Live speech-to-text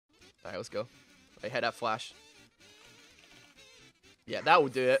Alright, let's go. I hit that flash. Yeah, that will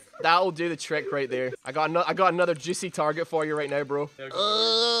do it. That will do the trick right there. I got another juicy target for you right now, bro.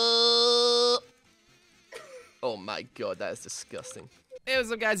 Oh my god, that is disgusting. Hey,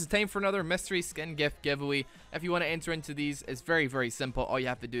 what's up guys, it's time for another mystery skin gift giveaway. If you want to enter into these, it's very, very simple. All you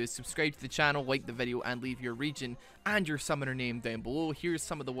have to do is subscribe to the channel, like the video, and leave your region and your summoner name down below. Here's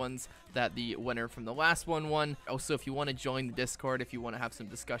some of the ones that the winner from the last one won. Also, if you want to join the Discord, if you want to have some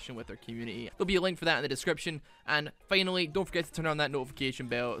discussion with our community, there'll be a link for that in the description. And finally, don't forget to turn on that notification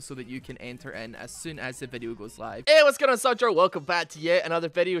bell so that you can enter in as soon as the video goes live. Hey, what's going on, Sancho? Welcome back to yet another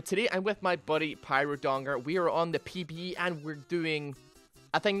video. Today, I'm with my buddy Pyrodonger. We are on the PB and we're doing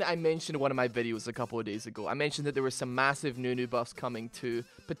a thing that I mentioned in one of my videos a couple of days ago. I mentioned that there were some massive Nunu buffs coming to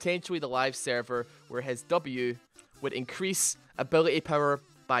potentially the live server where his W would increase ability power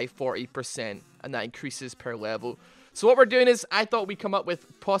by 40%, and that increases per level. So what we're doing is, I thought we'd come up with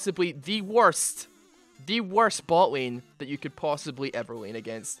possibly the worst bot lane that you could possibly ever lane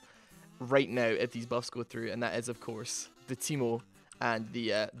against right now if these buffs go through, and that is, of course, the Teemo and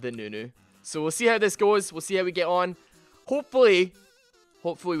the Nunu. So we'll see how this goes. We'll see how we get on. Hopefully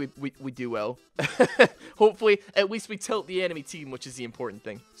we do well. Hopefully, at least we tilt the enemy team, which is the important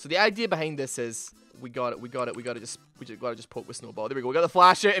thing. So the idea behind this is, we gotta just poke with snowball. There we go. We got the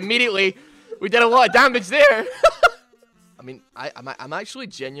flash out immediately. We did a lot of damage there. I mean, I'm actually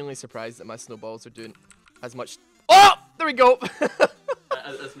genuinely surprised that my snowballs are doing as much. Oh, there we go.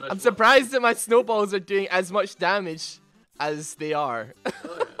 I'm surprised that my snowballs are doing as much damage as they are. Oh,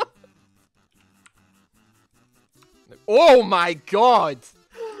 yeah. Oh my god!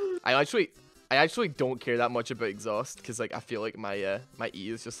 I actually don't care that much about exhaust because like I feel like my my E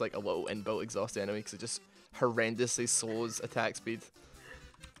is just like a little inbuilt exhaust enemy because it just horrendously slows attack speed.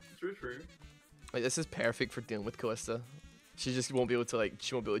 True. Like this is perfect for dealing with Callista. She just won't be able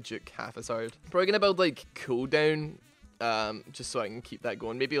to juke half as hard. Probably gonna build like cooldown, just so I can keep that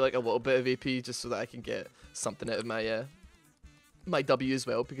going. Maybe like a little bit of AP just so that I can get something out of my my W as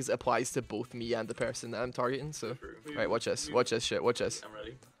well, because it applies to both me and the person that I'm targeting. So, alright, watch this. Watch this shit. Watch this. I'm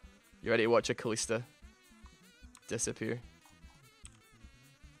ready. You ready to watch a Callista disappear?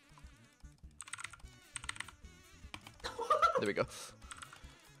 There we go.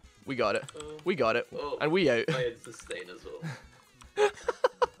 We got it. We got it. Oh, and we out. I had sustain as well.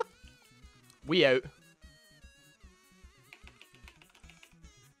 We out.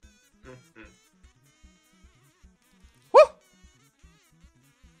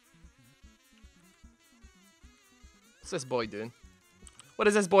 What's this boy doing? What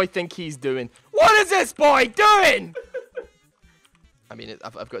does this boy think he's doing? What is this boy doing? I mean,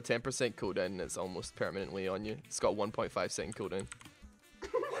 I've got 10% cooldown and it's almost permanently on you. It's got 1.5 second cooldown.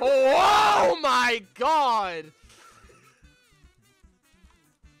 Oh my god!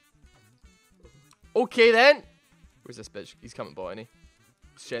 Okay then. Where's this bitch? He's coming bot, ain't he?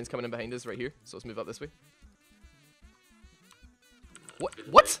 Shen's coming in behind us right here. So let's move up this way. What?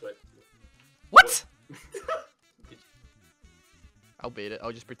 What? What? I'll bait it.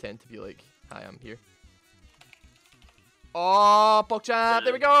 I'll just pretend to be like, hi, I'm here. Oh, Pokchamp!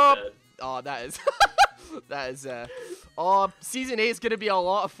 There we go! Dead. Oh, that is... that is, oh, Season 8 is going to be a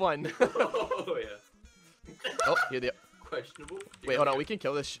lot of fun. Oh, yeah. Oh, here they are. Questionable. Wait, hold on. We can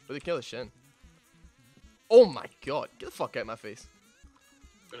kill this... We can kill this Shen. Oh my god. Get the fuck out of my face.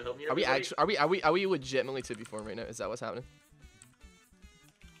 Gonna help me, Are we everybody? actually... Are we legitimately 2v4 right now? Is that what's happening?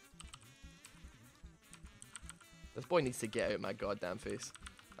 This boy needs to get out of my goddamn face.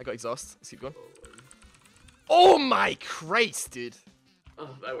 I got exhaust. Let's keep going. Oh my Christ, dude.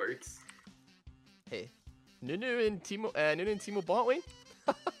 Oh, that works. Hey, Nunu and Teemo bot lane?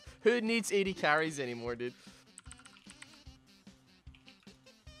 Who needs 80 carries anymore, dude?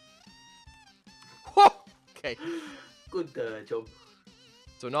 Whoa! Okay. Good job.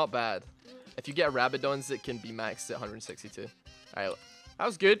 So not bad. If you get Rabadons, it can be maxed at 162. Alright, that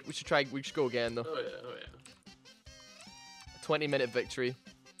was good. We should go again though. Oh yeah, oh yeah. 20-minute victory.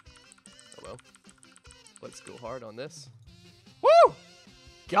 Oh well. Let's go hard on this. Woo!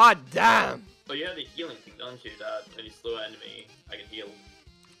 God damn! Oh, you have the healing thing, don't you? That when you slow enemy, I can heal.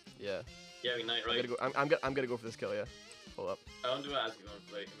 Yeah. Yeah, Ignite, right? I'm gonna go for this kill, yeah. Hold up. I don't do it as you want.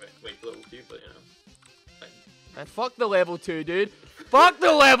 Wait, level 2, but you know. Like, Man, fuck the level 2, dude. Fuck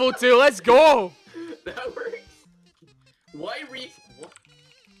the level 2, let's go! that works. Why what?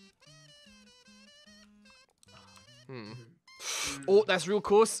 Oh, that's real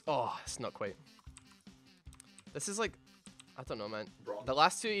close. Oh, it's not quite. This is like, I don't know, man. Wrong. The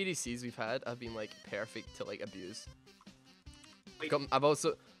last two ADCs we've had have been like perfect to like abuse. Wait. I've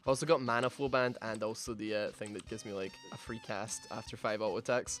also got mana flow band and also the thing that gives me like a free cast after 5 auto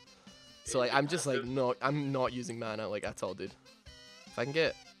attacks. So like I'm just like I'm not using mana like at all, dude. If I can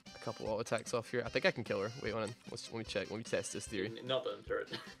get a couple auto attacks off here, I think I can kill her. Wait, hold on. Let me check. Let me test this theory. Not on turret.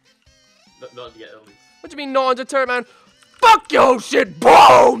 not yet. At least. What do you mean not on the turret, man? Fuck your shit!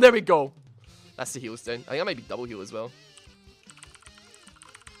 Boom! There we go. That's the heals down. I think I might be double heal as well.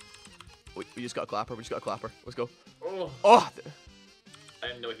 Wait, we just got a clapper. We just got a clapper. Let's go. Oh. Oh! I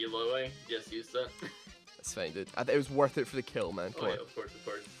have no heal away. Just used that. That's fine, dude. It was worth it for the kill, man. Come on. Yeah, of course.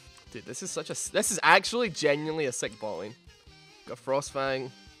 Dude, this is actually genuinely a sick bot lane. Got Frostfang,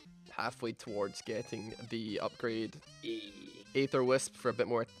 halfway towards getting the upgrade. Aether Wisp for a bit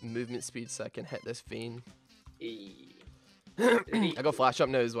more movement speed so I can hit this vein. I got Flash up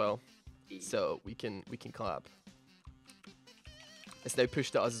now as well, so we can clap. It's now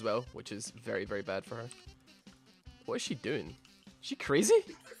pushed to us as well, which is very, very bad for her. What is she doing? Is she crazy?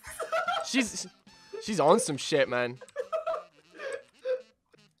 She's on some shit, man.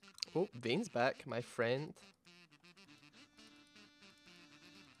 Oh, Vayne's back, my friend.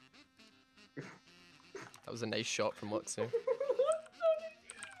 That was a nice shot from Lux there.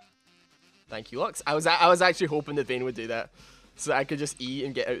 Thank you, Lux. I was actually hoping that Vayne would do that, so that I could just E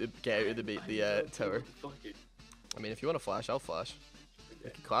and get out of the tower. I mean, if you want to flash, I'll flash. You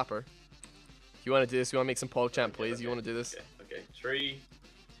can clap her. If you want to do this, you want to make some PogChamp plays. You want to do this? Okay. 3,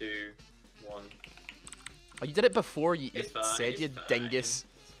 2, 1. Oh, you did it before you Fine, said you dingus.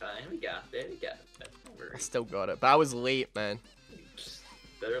 It's fine. We got it. Don't worry. I still got it, but I was late, man.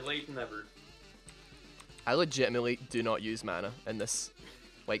 Better late than never. I legitimately do not use mana in this.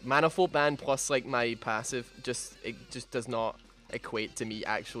 Like, Manifold Ban plus, like, my passive, it just does not equate to me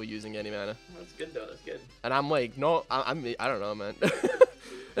actually using any mana. That's good, though. That's good. And I'm like, no, I don't know, man.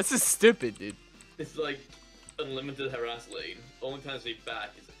 This is stupid, dude. It's like unlimited harass lane. Only times we back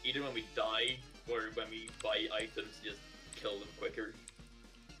is either when we die or when we buy items to just kill them quicker.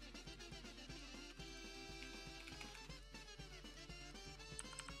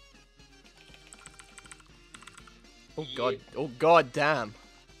 Oh god damn.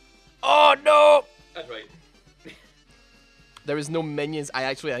 Oh no! That's right. There was no minions.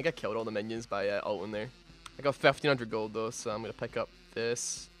 I think I killed all the minions by ulting there. I got 1500 gold though, so I'm gonna pick up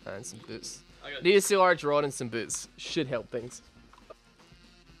this and some boots. Need a large rod and some boots. Should help things. I'm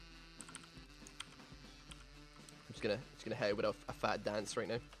just gonna hit it with a fat dance right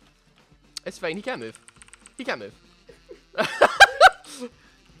now. It's fine. He can't move. He can't move.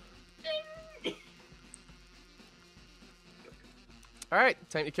 All right,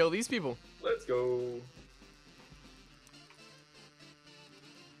 time to kill these people. Let's go.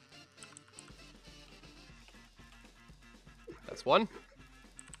 That's one.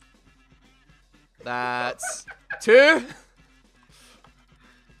 That's two.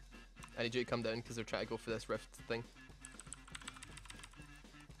 I need you to come down because they're trying to go for this rift thing.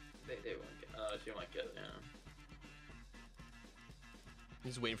 They won't get. She might get it. Yeah. I'm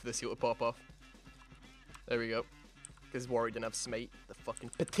just waiting for this heal to pop off. There we go. Because Warwick didn't have smite. The fucking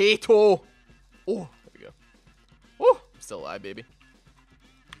potato! Oh, there we go. Oh, I'm still alive, baby.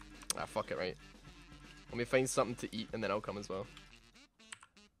 Ah, fuck it, right. Let me find something to eat and then I'll come as well.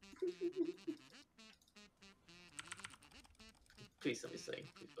 Please let me sing.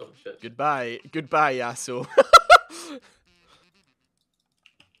 Oh shit. Goodbye. Goodbye, Yasuo.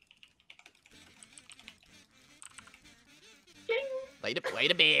 Wait a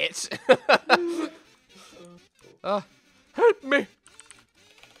bitch. Help me! Help me!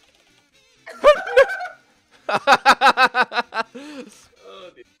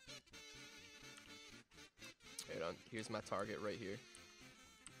 Oh, dude. Hold on, here's my target right here.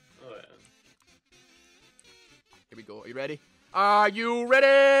 Oh yeah. Here we go. Are you ready? Are you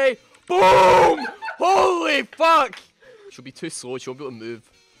ready? Boom! Holy fuck! She'll be too slow. She won't be able to move.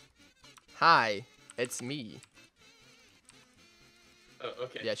 Hi, it's me. Oh,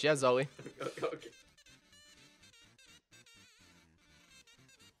 okay. Yeah, she has Zoe. Okay.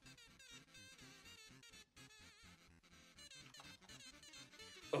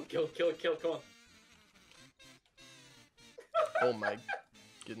 Oh, kill, come on. Oh my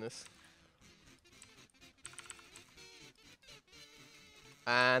goodness.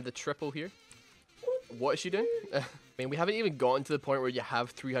 And the triple here. What is she doing? I mean, we haven't even gotten to the point where you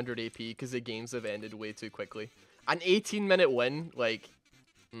have 300 AP because the games have ended way too quickly. An 18-minute win, like,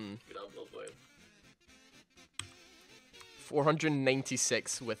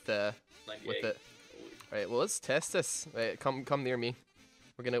 496 with it. Right, well, let's test this. Right, come near me.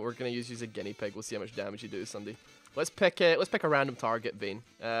 We're gonna use you as a guinea pig. We'll see how much damage you do, Sunday. Let's pick a random target, Vayne.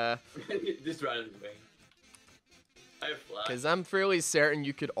 Just random Vayne. I have flash. Because I'm fairly certain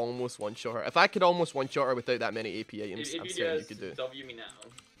you could almost one-shot her. If I could almost one-shot her without that many AP items, I'm certain you could do it. W me now.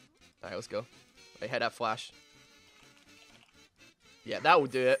 Alright, let's go. Right, hit that flash. Yeah, that will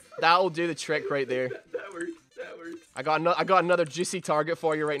do it. That will do the trick right there. That works. That works. I got another juicy target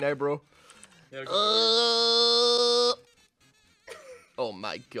for you right now, bro. Yeah, Oh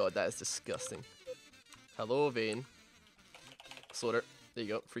my god, that is disgusting. Hello, Vayne. Slaughter. There you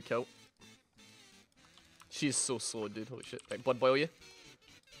go. Free kill. She's so slow, dude. Holy shit. Right, blood boil you.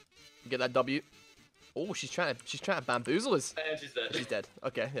 Get that W. Oh, she's trying to bamboozle us. And she's dead. She's dead.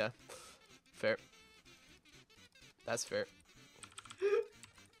 Okay, yeah. Fair. That's fair.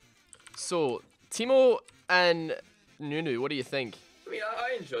 So, Teemo and Nunu, what do you think? I mean,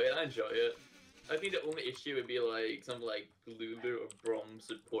 I enjoy it. I enjoy it. I think the only issue would be like something like Lulu or Brom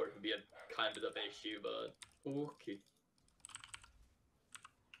support would be a kind of issue, but okay.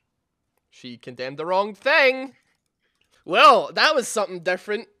 She condemned the wrong thing. Well, that was something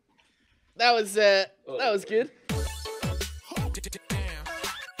different. That was good.